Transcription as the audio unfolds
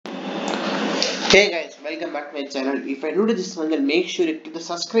Hey guys, welcome back to my channel. If I new to this channel, make sure you click the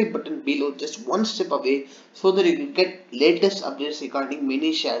subscribe button below, just one step away, so that you can get latest updates regarding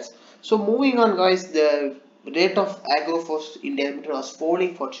many shares. So moving on guys, the rate of Agro Phos India Limited was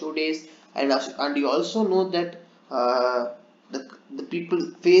falling for 2 days, and you also know that the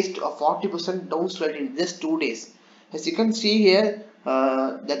people faced a 40% downslide in just 2 days. As you can see here,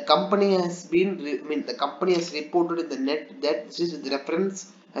 the company has the company has reported in the net that this is the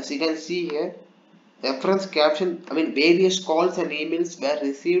reference. As you can see here, reference caption, various calls and emails were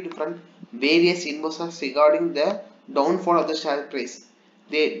received from various investors regarding the downfall of the share price.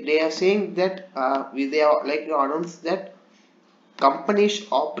 They are saying that they are like to announce that company's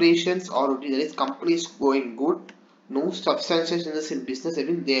operations or there is companies going good, no substantial changes in business.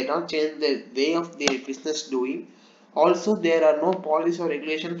 They are not changing the way of their business doing. Also, there are no policy or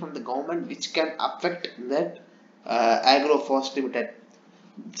regulation from the government which can affect that Agro Phos Limited.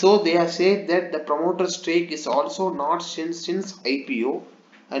 So they have said that the promoter stake is also not since IPO,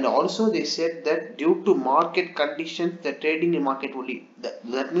 and also they said that due to market conditions, the trading in market only.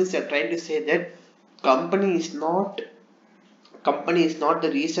 That means they are trying to say that company is not the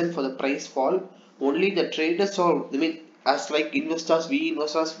reason for the price fall. Only the traders, or as like investors, we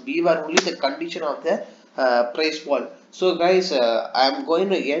were only the condition of the price fall. So guys, I am going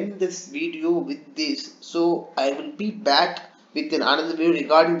to end this video with this. So I will be back with another video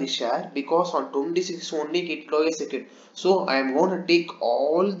regarding the share, because on 26 only it closes it. So I am going to take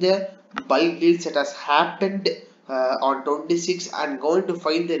all the buy deals that has happened on 26 and going to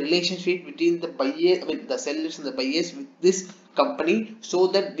find the relationship between the buyers, the sellers and the buyers with this company, so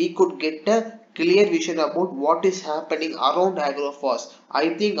that we could get a clear vision about what is happening around Agro Phos. I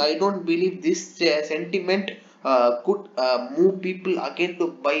don't believe this sentiment could move people again to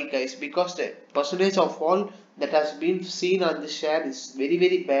buy, guys, because the percentage of fall that has been seen on the share is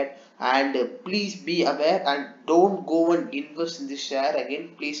very bad. And please be aware and don't go and invest in this share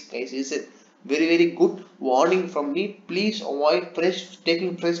again, please guys. It's a very good warning from me. Please avoid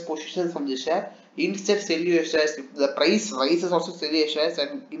taking fresh positions from the share. Instead, sell your shares. If the price rises, also sell your shares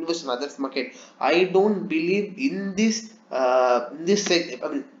and invest in others market. I don't believe in this.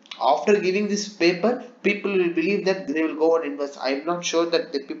 After giving this paper, people will believe that they will go and invest. I'm not sure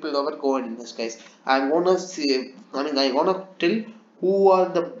that the people ever go and invest, guys. I'm gonna see. I'm gonna tell who are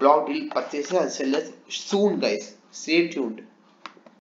the block deal purchasers and sellers soon, guys. Stay tuned.